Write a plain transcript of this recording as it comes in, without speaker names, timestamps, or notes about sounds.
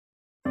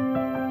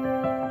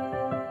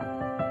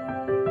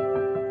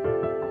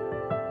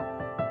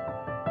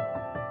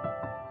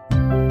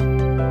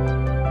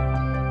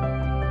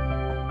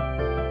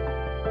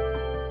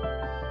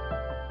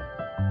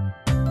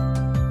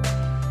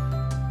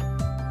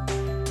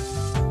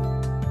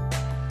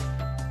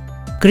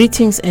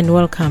Greetings and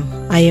welcome.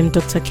 I am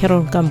Dr.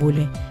 Carol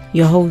Kambule,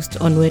 your host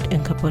on Word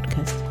Anchor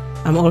Podcast.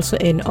 I'm also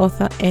an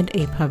author and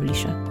a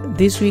publisher.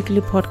 This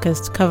weekly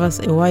podcast covers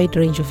a wide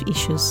range of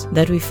issues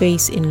that we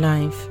face in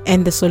life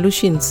and the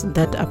solutions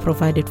that are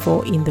provided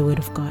for in the Word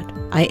of God.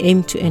 I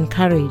aim to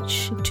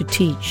encourage, to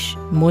teach,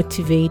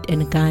 motivate,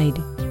 and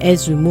guide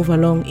as we move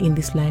along in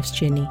this life's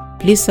journey.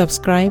 Please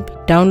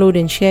subscribe, download,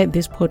 and share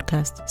this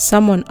podcast.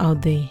 Someone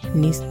out there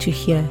needs to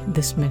hear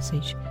this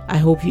message. I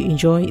hope you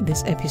enjoy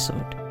this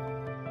episode.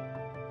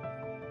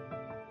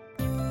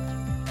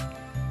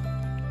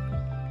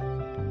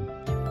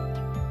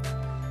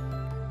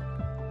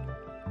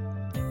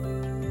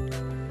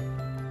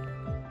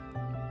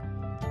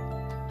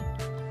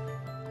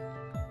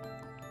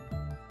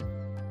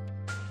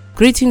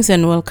 Greetings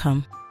and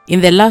welcome.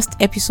 In the last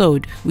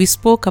episode, we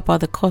spoke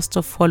about the cost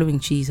of following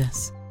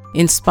Jesus,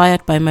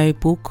 inspired by my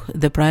book,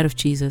 The Bride of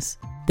Jesus.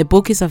 The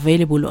book is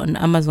available on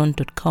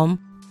Amazon.com,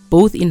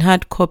 both in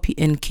hard copy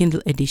and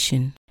Kindle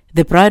edition.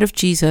 The Bride of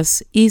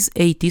Jesus is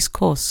a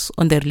discourse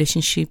on the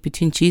relationship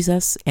between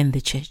Jesus and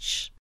the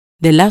church.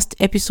 The last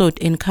episode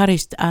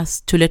encouraged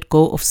us to let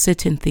go of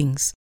certain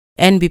things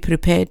and be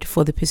prepared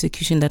for the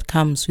persecution that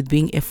comes with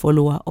being a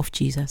follower of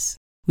Jesus.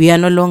 We are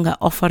no longer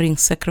offering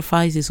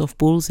sacrifices of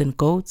bulls and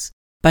goats,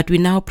 but we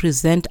now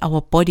present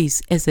our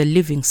bodies as a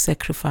living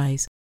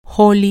sacrifice,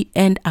 holy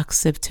and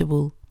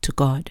acceptable to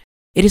God.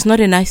 It is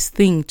not a nice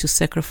thing to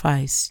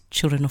sacrifice,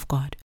 children of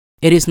God.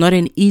 It is not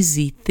an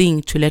easy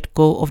thing to let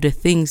go of the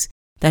things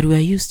that we are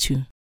used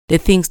to, the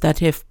things that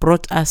have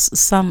brought us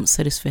some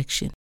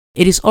satisfaction.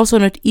 It is also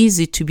not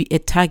easy to be a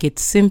target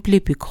simply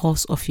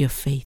because of your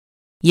faith.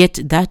 Yet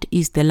that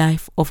is the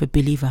life of a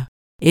believer.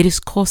 It is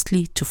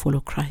costly to follow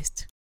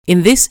Christ.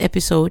 In this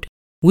episode,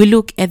 we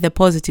look at the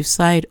positive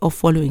side of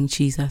following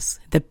Jesus,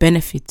 the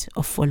benefit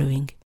of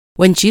following.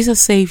 When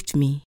Jesus saved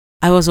me,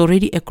 I was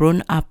already a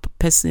grown-up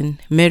person,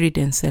 married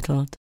and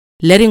settled.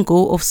 Letting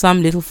go of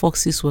some little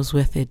foxes was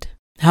worth it.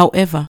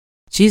 However,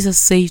 Jesus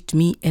saved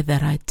me at the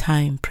right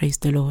time, praise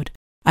the Lord.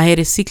 I had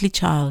a sickly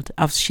child,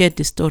 I've shared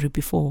this story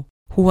before,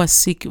 who was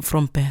sick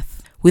from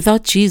birth.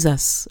 Without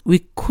Jesus,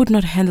 we could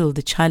not handle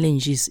the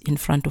challenges in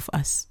front of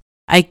us.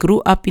 I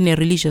grew up in a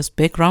religious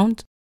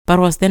background, but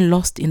was then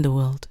lost in the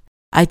world.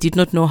 I did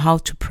not know how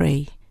to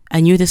pray. I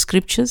knew the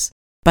scriptures,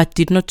 but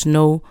did not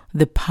know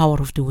the power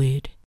of the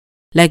word.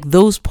 Like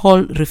those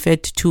Paul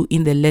referred to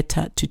in the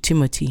letter to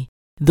Timothy,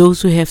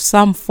 those who have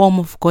some form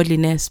of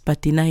godliness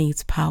but deny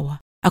its power.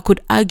 I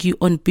could argue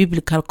on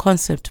biblical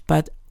concept,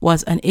 but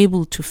was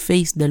unable to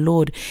face the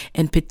Lord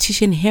and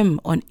petition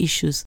Him on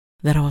issues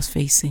that I was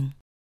facing.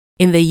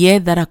 In the year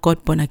that I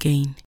got born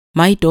again,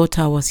 my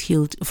daughter was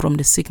healed from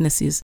the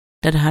sicknesses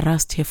that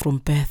harassed her from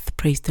birth,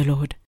 praise the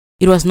Lord.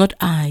 It was not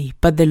I,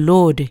 but the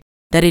Lord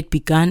that had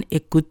begun a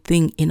good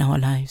thing in our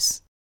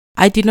lives.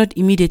 I did not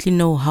immediately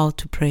know how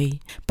to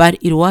pray, but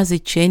it was a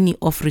journey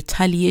of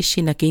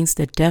retaliation against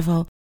the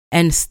devil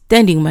and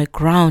standing my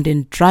ground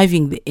and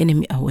driving the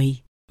enemy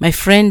away. My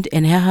friend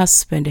and her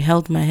husband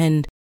held my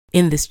hand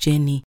in this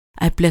journey.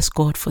 I bless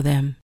God for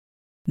them.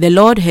 The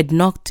Lord had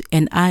knocked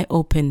and I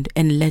opened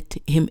and let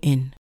Him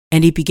in,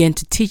 and He began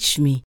to teach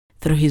me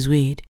through His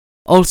word,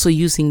 also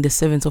using the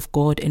servants of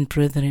God and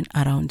brethren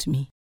around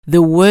me.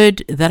 The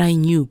word that I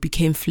knew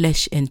became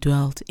flesh and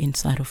dwelt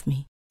inside of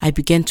me. I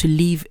began to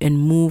live and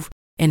move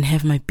and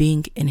have my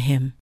being in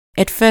Him.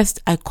 At first,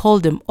 I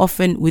called them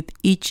often with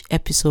each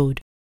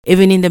episode,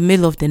 even in the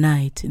middle of the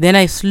night. Then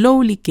I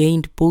slowly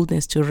gained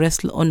boldness to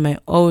wrestle on my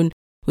own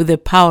with the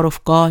power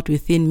of God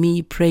within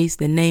me. Praise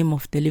the name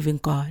of the living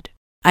God.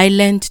 I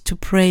learned to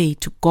pray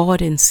to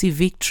God and see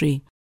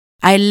victory.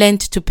 I learned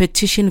to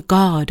petition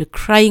God,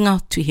 crying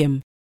out to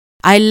Him.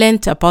 I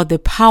learned about the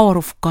power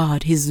of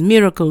God, His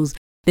miracles,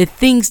 the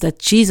things that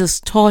Jesus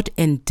taught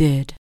and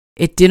did.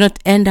 It did not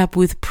end up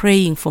with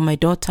praying for my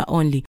daughter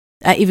only.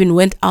 I even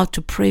went out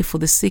to pray for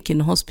the sick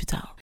in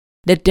hospital.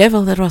 The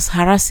devil that was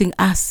harassing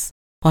us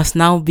was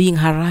now being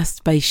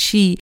harassed by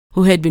she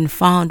who had been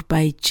found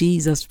by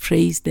Jesus.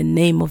 Praise the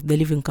name of the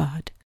living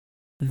God.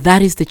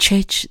 That is the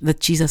church that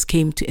Jesus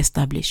came to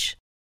establish.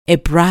 A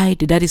bride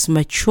that is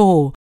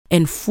mature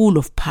and full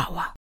of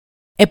power.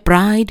 A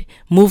bride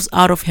moves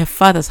out of her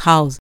father's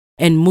house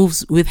and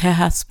moves with her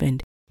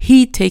husband.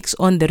 He takes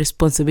on the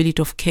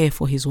responsibility of care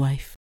for his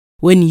wife.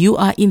 When you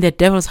are in the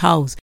devil's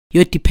house,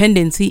 your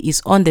dependency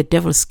is on the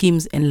devil's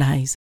schemes and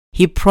lies.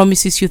 He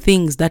promises you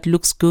things that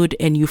looks good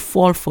and you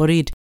fall for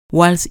it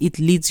whilst it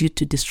leads you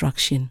to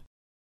destruction.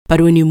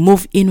 But when you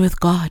move in with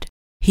God,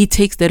 He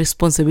takes the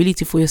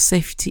responsibility for your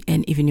safety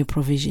and even your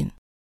provision.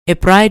 A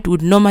bride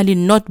would normally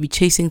not be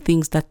chasing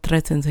things that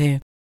threatens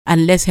her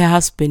unless her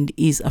husband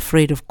is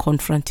afraid of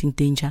confronting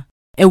danger.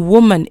 A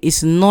woman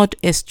is not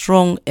as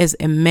strong as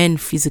a man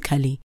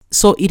physically,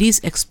 so it is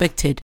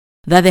expected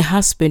that the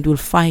husband will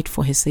fight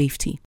for her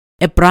safety.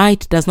 A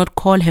bride does not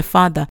call her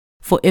father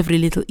for every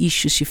little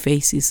issue she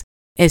faces.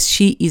 As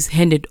she is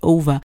handed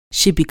over,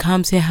 she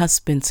becomes her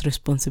husband's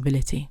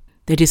responsibility.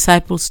 The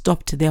disciples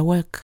stopped their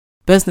work,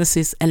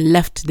 businesses, and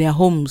left their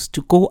homes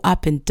to go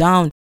up and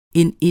down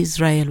in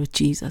Israel with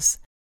Jesus.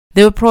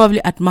 They were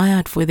probably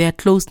admired for their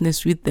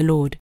closeness with the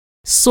Lord.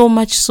 So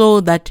much so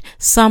that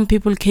some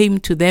people came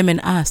to them and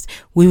asked,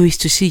 "We wish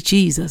to see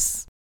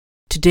Jesus."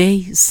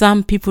 Today,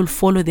 some people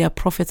follow their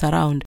prophets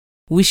around,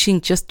 wishing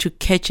just to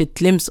catch a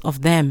glimpse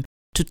of them,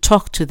 to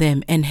talk to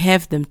them and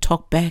have them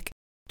talk back,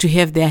 to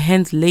have their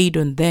hands laid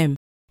on them.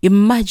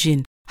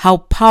 Imagine how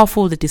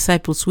powerful the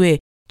disciples were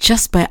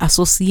just by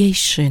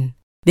association.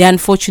 The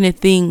unfortunate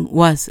thing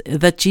was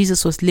that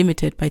Jesus was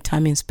limited by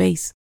time and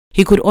space.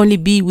 He could only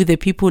be with the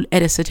people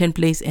at a certain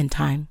place and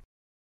time.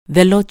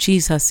 The Lord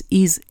Jesus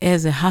is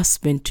as a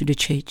husband to the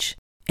church,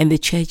 and the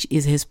church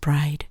is his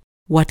bride.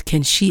 What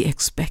can she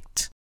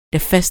expect? The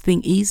first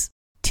thing is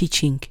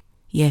teaching.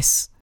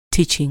 Yes,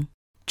 teaching.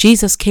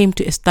 Jesus came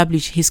to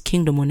establish his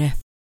kingdom on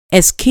earth.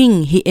 As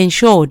king, he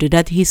ensured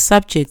that his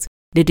subjects,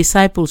 the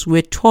disciples,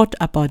 were taught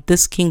about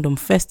this kingdom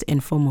first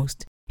and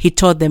foremost. He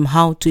taught them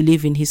how to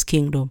live in his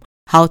kingdom,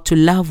 how to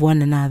love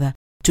one another,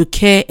 to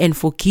care and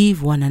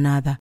forgive one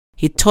another.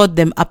 He taught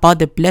them about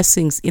the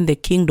blessings in the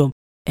kingdom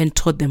and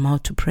taught them how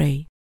to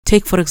pray.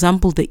 Take, for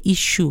example, the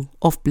issue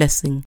of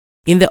blessing.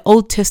 In the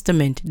Old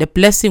Testament, the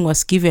blessing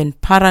was given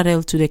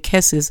parallel to the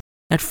curses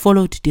that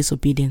followed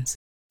disobedience.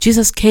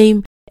 Jesus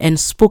came and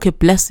spoke a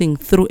blessing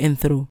through and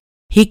through.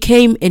 He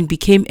came and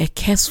became a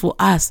curse for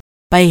us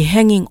by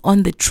hanging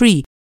on the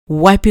tree,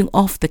 wiping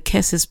off the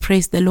curses.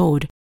 Praise the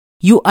Lord.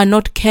 You are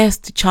not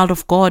cursed, child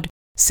of God,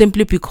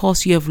 simply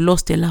because you have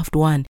lost a loved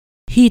one.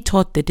 He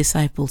taught the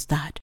disciples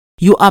that.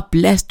 You are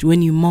blessed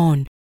when you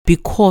mourn,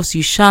 because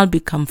you shall be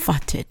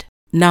comforted.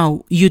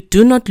 Now, you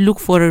do not look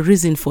for a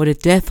reason for the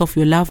death of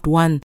your loved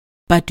one,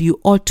 but you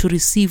ought to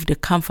receive the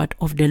comfort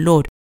of the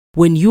Lord.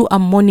 When you are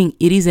mourning,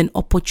 it is an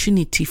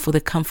opportunity for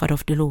the comfort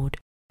of the Lord.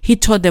 He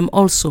taught them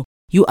also,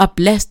 you are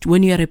blessed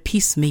when you are a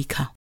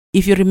peacemaker.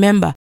 If you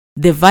remember,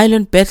 the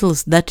violent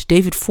battles that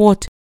David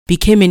fought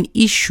became an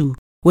issue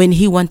when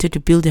he wanted to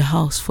build a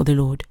house for the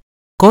Lord.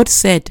 God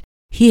said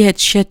he had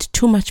shed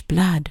too much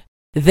blood.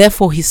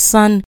 Therefore, his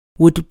son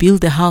would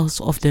build the house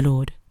of the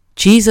Lord.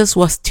 Jesus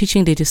was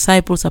teaching the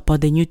disciples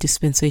about the new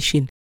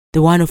dispensation,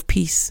 the one of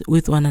peace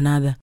with one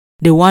another,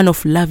 the one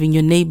of loving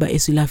your neighbor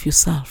as you love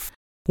yourself.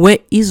 Where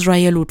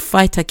Israel would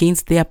fight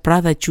against their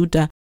brother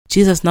Judah,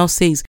 Jesus now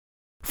says,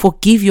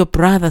 forgive your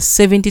brother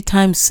 70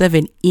 times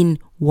 7 in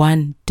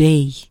one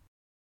day.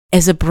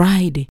 As a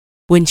bride,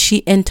 when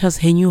she enters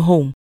her new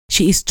home,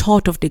 she is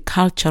taught of the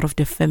culture of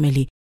the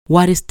family,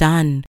 what is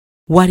done,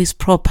 what is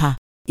proper,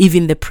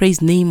 even the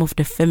praise name of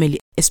the family,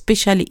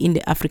 especially in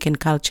the African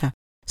culture.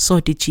 So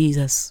did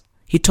Jesus.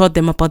 He taught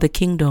them about the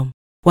kingdom.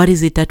 What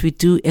is it that we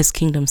do as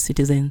kingdom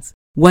citizens?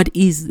 What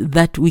is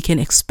that we can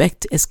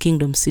expect as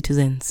kingdom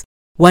citizens?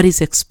 What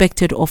is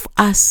expected of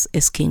us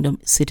as kingdom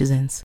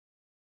citizens?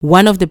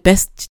 One of the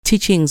best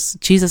teachings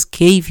Jesus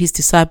gave his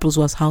disciples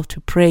was how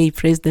to pray.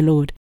 Praise the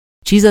Lord.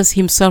 Jesus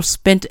himself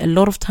spent a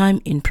lot of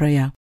time in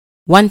prayer.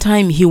 One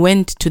time he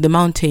went to the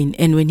mountain,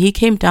 and when he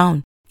came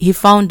down, he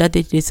found that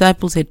the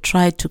disciples had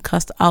tried to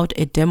cast out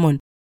a demon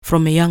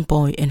from a young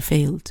boy and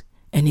failed,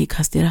 and he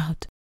cast it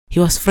out. He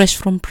was fresh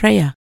from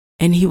prayer,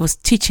 and he was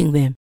teaching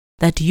them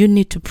that you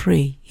need to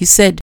pray. He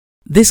said,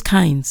 these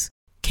kinds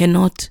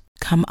cannot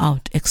come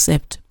out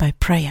except by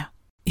prayer.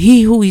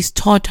 He who is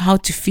taught how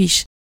to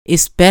fish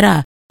is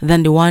better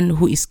than the one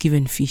who is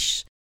given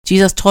fish.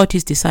 Jesus taught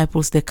his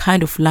disciples the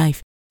kind of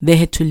life they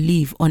had to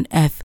live on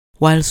earth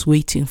whilst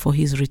waiting for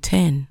his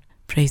return.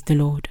 Praise the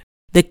Lord.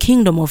 The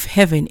kingdom of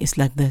heaven is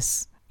like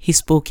this. He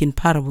spoke in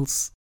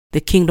parables.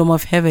 The kingdom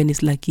of heaven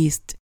is like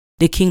yeast.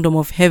 The kingdom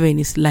of heaven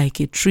is like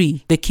a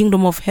tree. The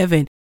kingdom of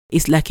heaven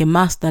is like a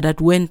master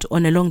that went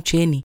on a long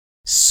journey.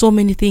 So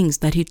many things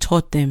that he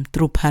taught them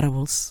through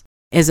parables.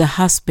 As a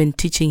husband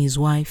teaching his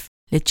wife,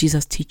 let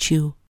Jesus teach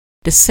you.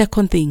 The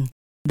second thing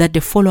that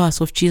the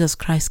followers of Jesus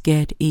Christ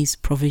get is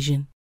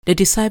provision. The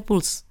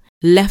disciples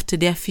left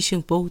their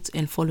fishing boats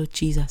and followed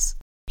Jesus.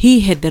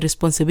 He had the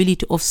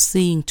responsibility of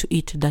seeing to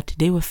it that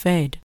they were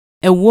fed.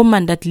 A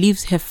woman that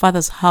leaves her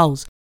father's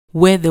house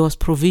where there was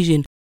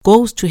provision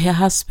goes to her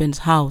husband's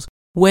house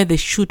where there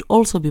should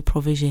also be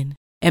provision.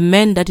 A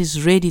man that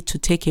is ready to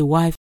take a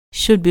wife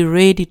should be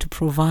ready to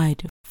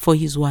provide for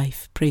his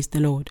wife. Praise the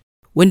Lord.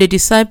 When the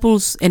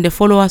disciples and the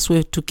followers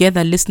were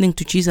together listening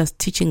to Jesus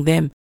teaching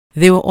them,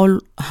 they were all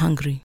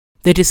hungry.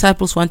 The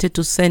disciples wanted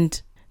to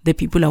send the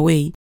people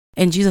away,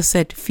 and Jesus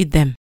said, feed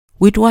them.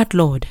 With what,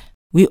 Lord?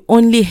 We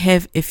only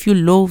have a few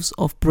loaves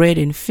of bread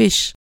and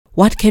fish.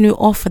 What can we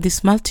offer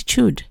this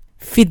multitude?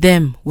 Feed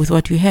them with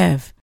what you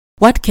have.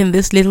 What can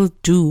this little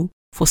do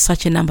for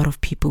such a number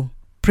of people?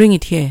 Bring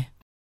it here.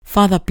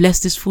 Father, bless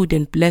this food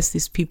and bless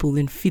these people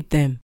and feed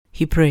them.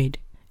 He prayed.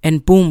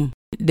 And boom,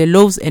 the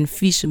loaves and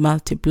fish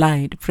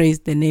multiplied. Praise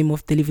the name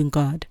of the living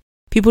God.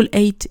 People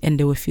ate and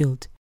they were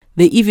filled.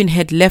 They even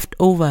had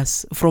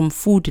leftovers from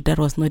food that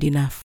was not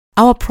enough.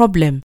 Our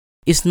problem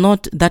is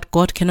not that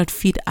God cannot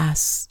feed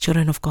us,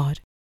 children of God,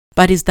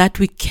 but is that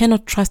we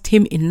cannot trust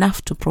him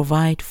enough to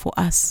provide for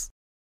us.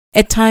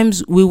 At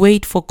times, we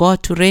wait for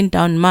God to rain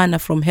down manna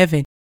from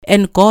heaven,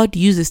 and God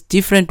uses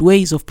different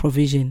ways of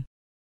provision.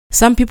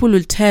 Some people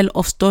will tell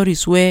of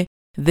stories where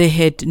They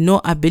had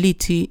no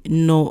ability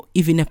nor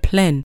even a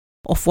plan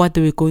of what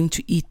they were going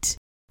to eat,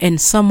 and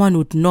someone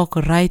would knock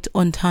right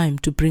on time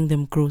to bring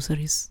them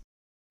groceries.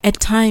 At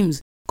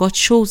times, God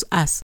shows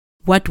us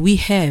what we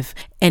have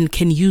and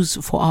can use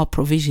for our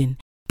provision,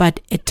 but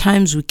at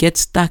times we get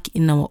stuck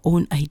in our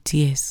own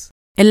ideas.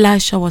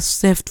 Elisha was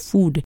served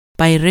food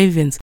by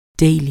ravens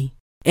daily.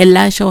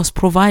 Elisha was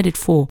provided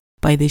for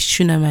by the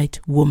Shunammite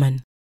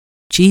woman.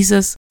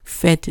 Jesus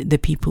fed the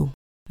people.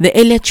 The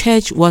early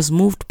church was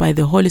moved by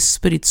the Holy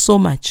Spirit so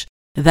much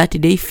that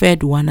they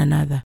fed one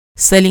another,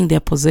 selling their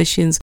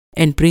possessions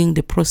and bringing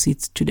the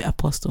proceeds to the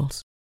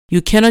apostles.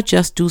 You cannot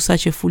just do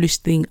such a foolish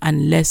thing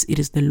unless it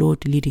is the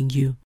Lord leading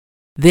you.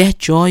 Their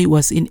joy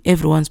was in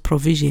everyone's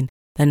provision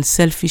than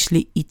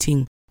selfishly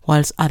eating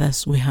whilst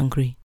others were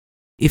hungry.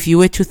 If you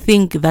were to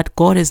think that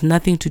God has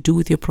nothing to do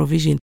with your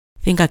provision,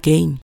 think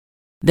again.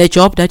 The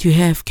job that you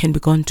have can be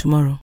gone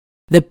tomorrow.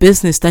 The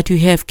business that you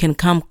have can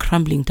come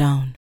crumbling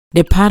down.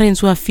 The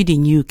parents who are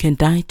feeding you can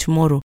die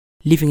tomorrow,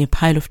 leaving a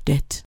pile of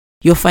debt.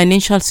 Your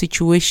financial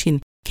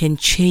situation can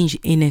change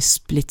in a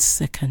split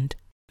second.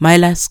 My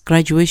last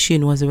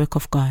graduation was a work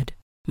of God.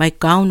 My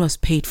gown was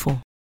paid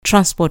for.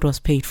 Transport was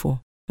paid for.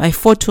 My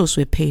photos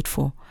were paid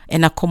for.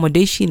 And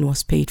accommodation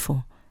was paid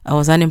for. I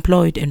was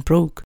unemployed and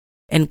broke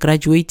and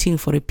graduating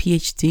for a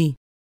PhD.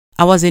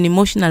 I was an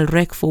emotional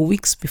wreck for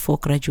weeks before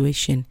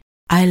graduation.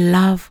 I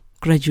love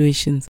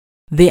graduations.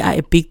 They are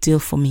a big deal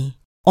for me.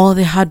 All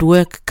the hard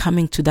work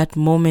coming to that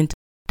moment,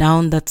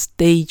 down that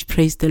stage,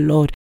 praise the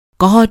Lord.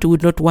 God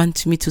would not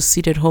want me to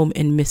sit at home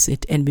and miss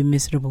it and be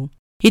miserable.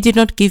 He did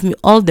not give me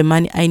all the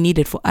money I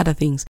needed for other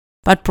things,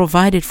 but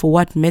provided for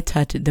what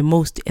mattered the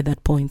most at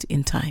that point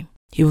in time.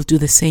 He will do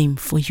the same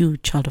for you,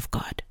 child of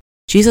God.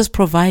 Jesus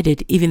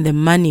provided even the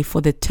money for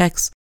the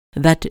tax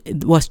that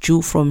was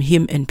due from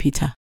him and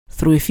Peter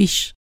through a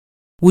fish.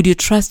 Would you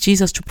trust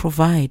Jesus to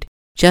provide,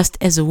 just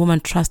as a woman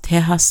trusts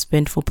her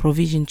husband for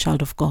provision,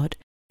 child of God?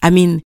 I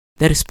mean,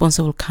 the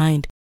responsible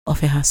kind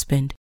of a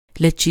husband.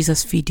 Let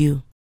Jesus feed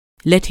you.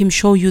 Let him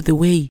show you the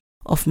way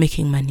of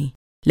making money.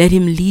 Let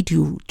him lead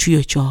you to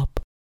your job.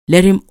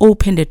 Let him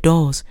open the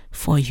doors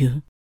for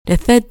you. The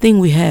third thing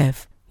we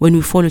have when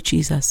we follow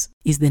Jesus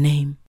is the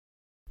name.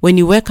 When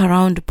you work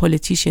around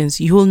politicians,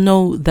 you will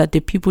know that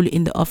the people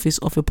in the office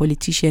of a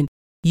politician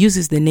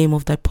uses the name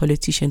of that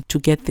politician to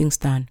get things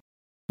done.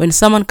 When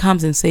someone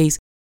comes and says,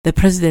 the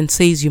president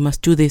says you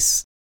must do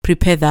this,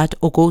 prepare that,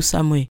 or go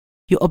somewhere,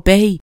 you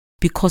obey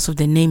because of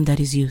the name that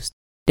is used.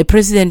 The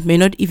president may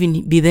not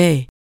even be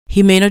there.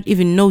 He may not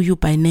even know you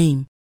by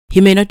name. He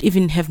may not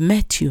even have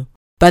met you.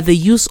 But the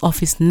use of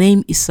his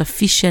name is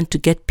sufficient to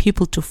get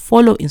people to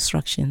follow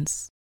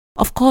instructions.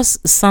 Of course,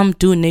 some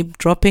do name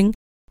dropping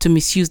to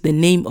misuse the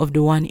name of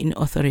the one in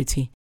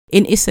authority.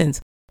 In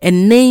essence, a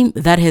name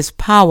that has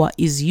power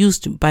is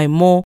used by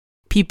more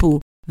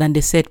people than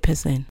the said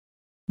person.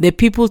 The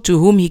people to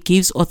whom he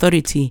gives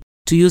authority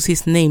to use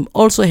his name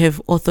also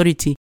have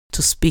authority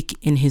to speak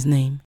in his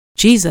name.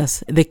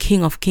 Jesus, the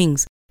King of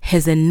Kings,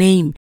 has a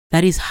name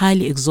that is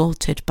highly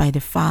exalted by the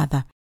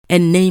Father, a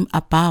name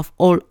above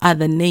all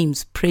other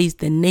names. Praise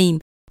the name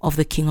of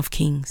the King of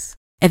Kings.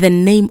 At the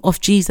name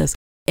of Jesus,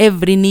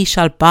 every knee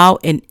shall bow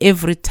and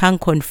every tongue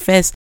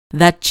confess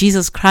that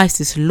Jesus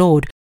Christ is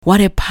Lord. What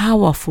a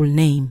powerful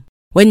name.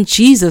 When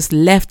Jesus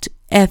left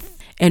earth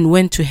and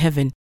went to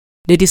heaven,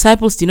 the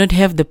disciples did not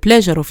have the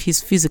pleasure of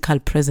his physical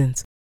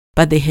presence,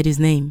 but they had his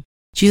name.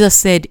 Jesus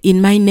said,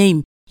 in my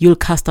name, you'll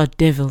cast out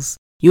devils.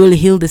 You will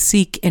heal the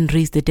sick and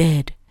raise the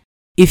dead.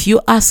 If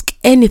you ask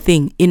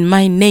anything in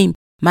my name,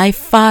 my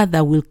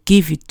Father will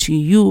give it to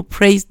you.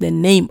 Praise the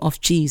name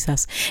of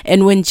Jesus.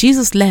 And when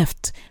Jesus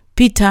left,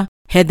 Peter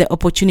had the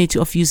opportunity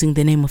of using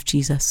the name of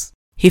Jesus.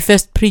 He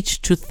first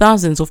preached to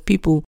thousands of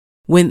people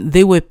when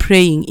they were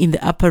praying in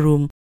the upper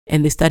room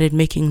and they started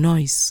making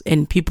noise.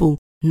 And people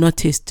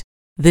noticed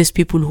these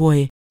people who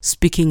were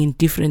speaking in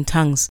different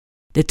tongues,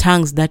 the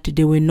tongues that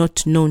they were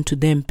not known to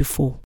them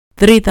before.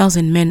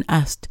 3,000 men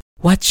asked,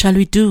 what shall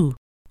we do?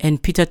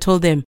 And Peter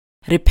told them,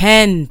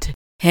 repent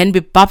and be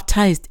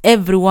baptized,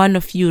 every one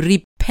of you.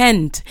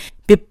 Repent,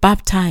 be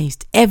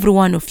baptized, every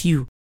one of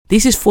you.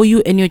 This is for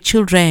you and your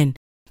children.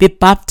 Be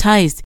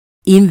baptized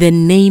in the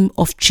name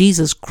of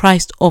Jesus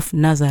Christ of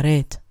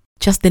Nazareth.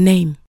 Just the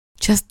name,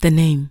 just the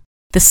name.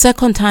 The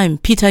second time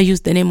Peter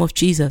used the name of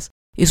Jesus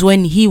is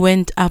when he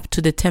went up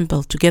to the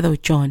temple together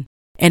with John,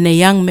 and a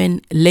young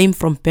man lame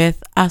from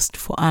birth asked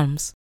for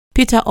alms.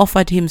 Peter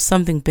offered him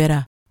something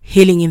better,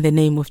 healing in the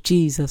name of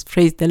Jesus.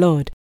 Praise the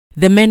Lord.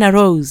 The men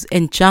arose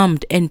and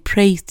jumped and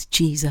praised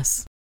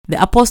Jesus.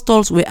 The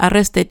apostles were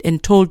arrested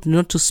and told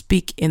not to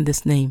speak in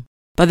this name,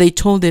 but they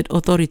told the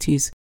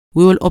authorities,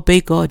 we will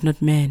obey God,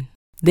 not man.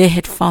 They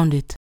had found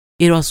it.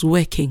 It was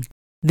working.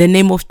 The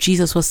name of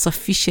Jesus was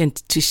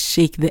sufficient to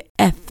shake the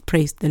earth.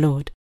 Praise the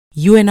Lord.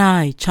 You and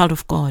I, child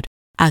of God,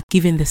 are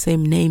given the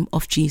same name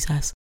of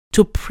Jesus,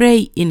 to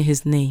pray in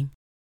his name,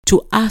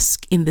 to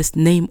ask in this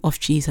name of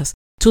Jesus,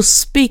 to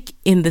speak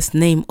in this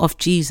name of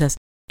Jesus,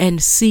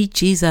 and see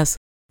Jesus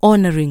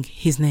honoring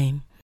his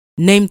name.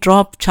 Name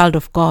drop, child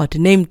of God.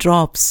 Name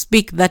drop.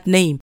 Speak that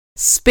name.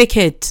 Speak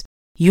it.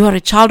 You are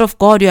a child of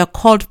God. You are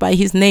called by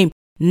his name.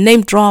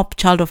 Name drop,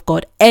 child of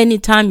God.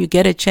 Anytime you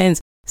get a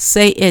chance,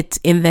 say it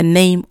in the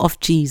name of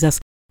Jesus.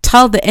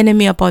 Tell the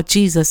enemy about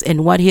Jesus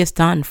and what he has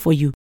done for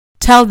you.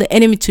 Tell the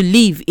enemy to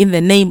leave in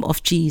the name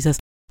of Jesus.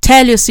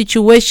 Tell your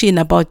situation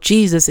about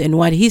Jesus and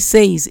what he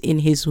says in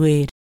his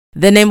word.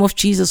 The name of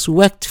Jesus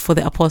worked for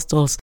the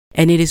apostles,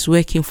 and it is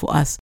working for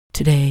us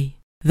today.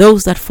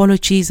 Those that follow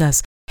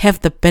Jesus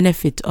have the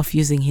benefit of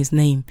using his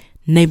name.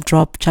 Name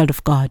drop, child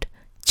of God.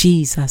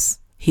 Jesus,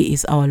 he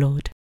is our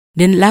Lord.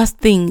 Then last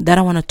thing that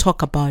I want to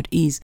talk about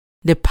is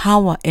the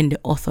power and the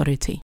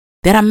authority.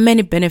 There are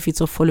many benefits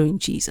of following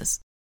Jesus.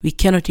 We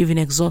cannot even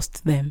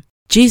exhaust them.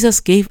 Jesus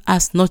gave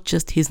us not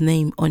just his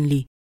name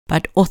only,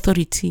 but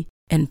authority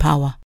and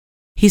power.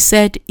 He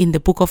said in the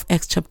book of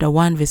Acts chapter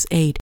 1 verse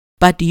 8,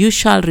 "But you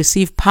shall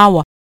receive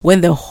power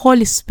when the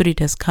Holy Spirit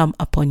has come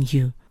upon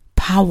you."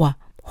 Power,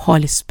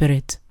 Holy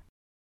Spirit.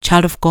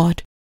 Child of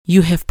God,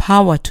 you have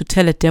power to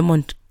tell a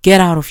demon,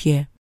 "Get out of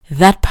here."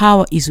 That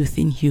power is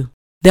within you.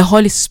 The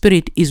Holy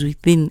Spirit is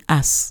within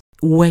us,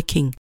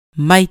 working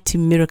mighty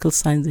miracle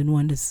signs and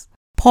wonders.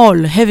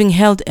 Paul, having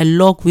held a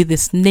log with a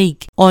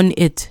snake on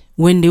it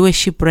when they were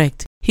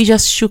shipwrecked, he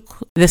just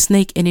shook the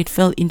snake and it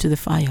fell into the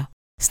fire.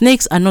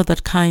 Snakes are not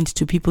that kind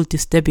to people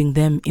disturbing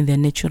them in their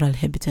natural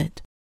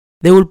habitat.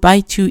 They will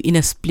bite you in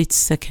a split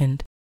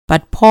second.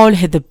 But Paul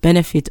had the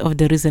benefit of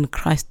the risen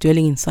Christ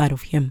dwelling inside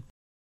of him.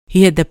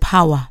 He had the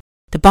power.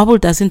 The Bible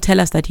doesn't tell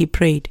us that he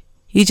prayed.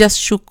 He just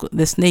shook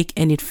the snake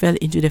and it fell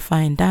into the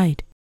fire and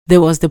died.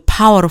 There was the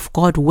power of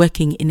God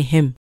working in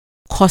him,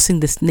 causing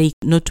the snake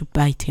not to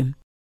bite him.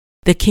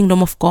 The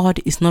kingdom of God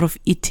is not of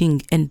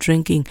eating and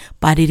drinking,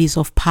 but it is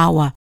of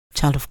power,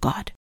 child of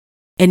God.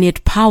 And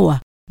yet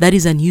power that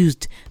is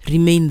unused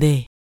remain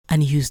there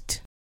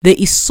unused. There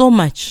is so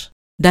much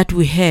that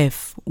we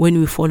have when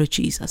we follow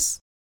Jesus.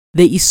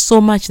 There is so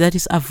much that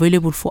is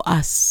available for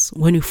us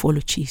when we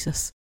follow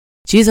Jesus.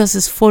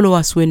 Jesus'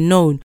 followers were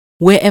known.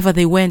 Wherever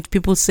they went,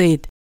 people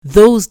said,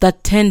 "Those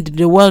that turned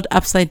the world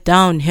upside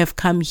down have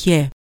come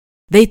here."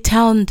 They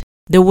turned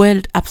the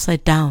world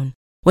upside down.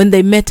 When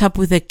they met up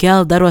with a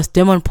girl that was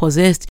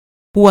demon-possessed,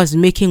 who was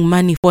making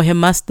money for her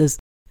masters,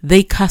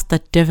 they cast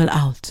that devil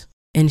out,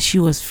 and she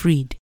was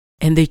freed,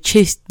 and they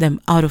chased them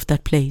out of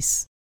that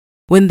place.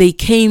 When they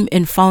came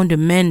and found a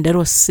man that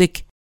was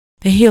sick,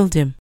 they healed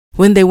him.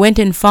 When they went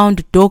and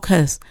found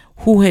Dorcas,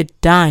 who had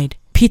died,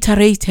 Peter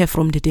raised her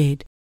from the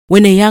dead.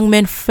 When a young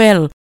man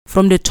fell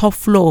from the top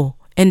floor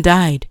and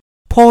died,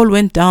 Paul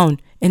went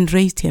down and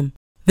raised him.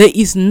 There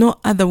is no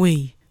other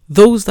way.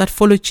 Those that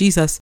follow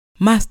Jesus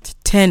must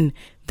turn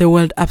the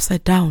world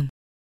upside down.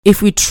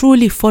 If we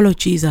truly follow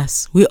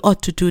Jesus, we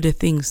ought to do the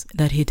things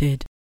that he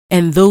did,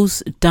 and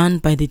those done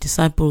by the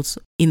disciples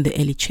in the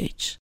early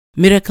church.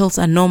 Miracles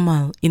are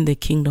normal in the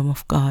kingdom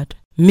of God.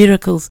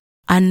 Miracles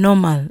are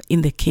normal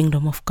in the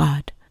kingdom of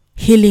God.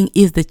 Healing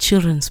is the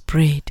children's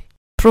bread.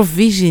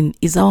 Provision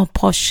is our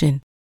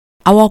portion.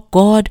 Our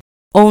God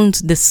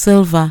owns the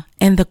silver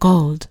and the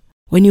gold.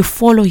 When you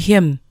follow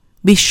him,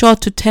 be sure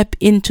to tap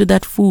into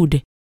that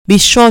food. Be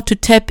sure to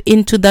tap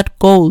into that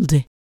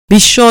gold. Be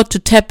sure to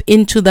tap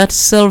into that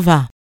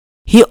silver.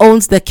 He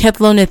owns the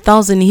cattle on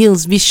 1,000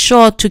 hills. Be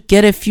sure to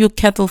get a few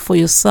cattle for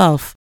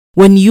yourself.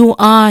 When you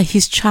are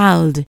his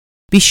child,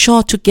 be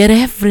sure to get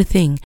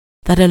everything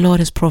that the Lord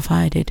has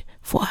provided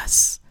for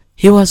us.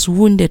 He was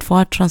wounded for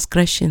our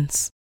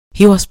transgressions.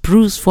 He was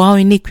bruised for our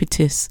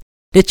iniquities.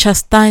 The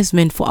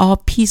chastisement for our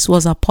peace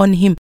was upon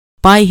him.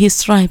 By his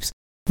stripes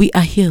we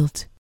are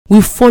healed.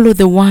 We follow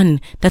the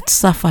one that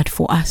suffered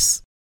for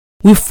us.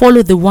 We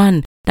follow the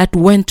one that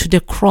went to the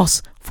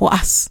cross for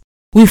us.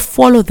 We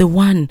follow the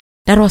one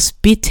that was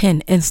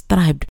beaten and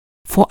striped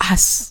for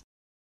us.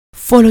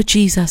 Follow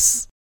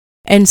Jesus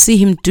and see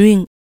him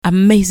doing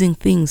amazing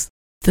things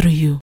through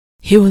you.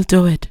 He will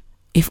do it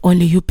if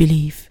only you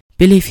believe.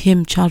 Believe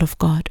him, child of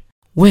God.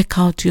 Work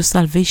out your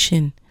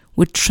salvation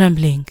with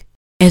trembling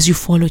as you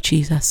follow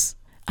Jesus.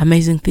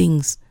 Amazing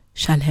things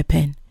shall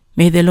happen.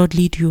 May the Lord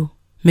lead you.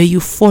 May you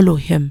follow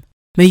him.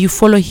 May you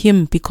follow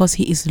him because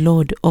he is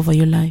Lord over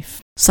your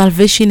life.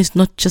 Salvation is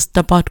not just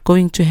about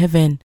going to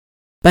heaven,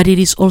 but it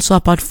is also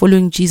about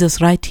following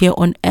Jesus right here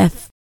on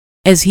earth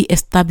as he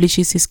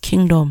establishes his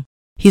kingdom.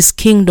 His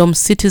kingdom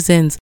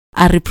citizens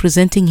are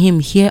representing him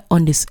here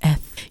on this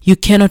earth. You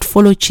cannot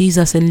follow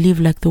Jesus and live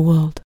like the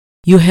world.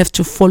 You have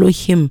to follow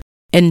him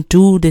and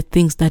do the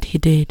things that he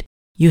did.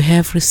 You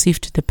have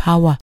received the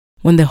power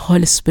when the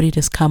Holy Spirit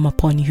has come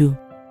upon you.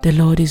 The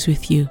Lord is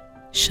with you.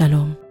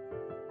 Shalom.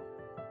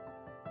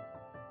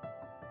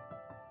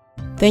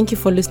 Thank you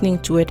for listening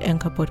to Word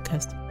Anchor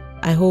Podcast.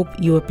 I hope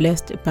you were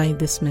blessed by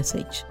this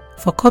message.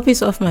 For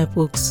copies of my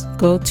books,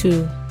 go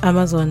to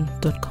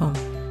Amazon.com.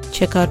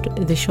 Check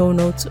out the show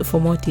notes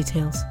for more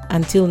details.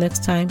 Until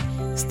next time,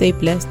 stay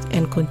blessed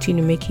and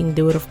continue making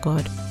the Word of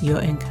God your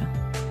anchor.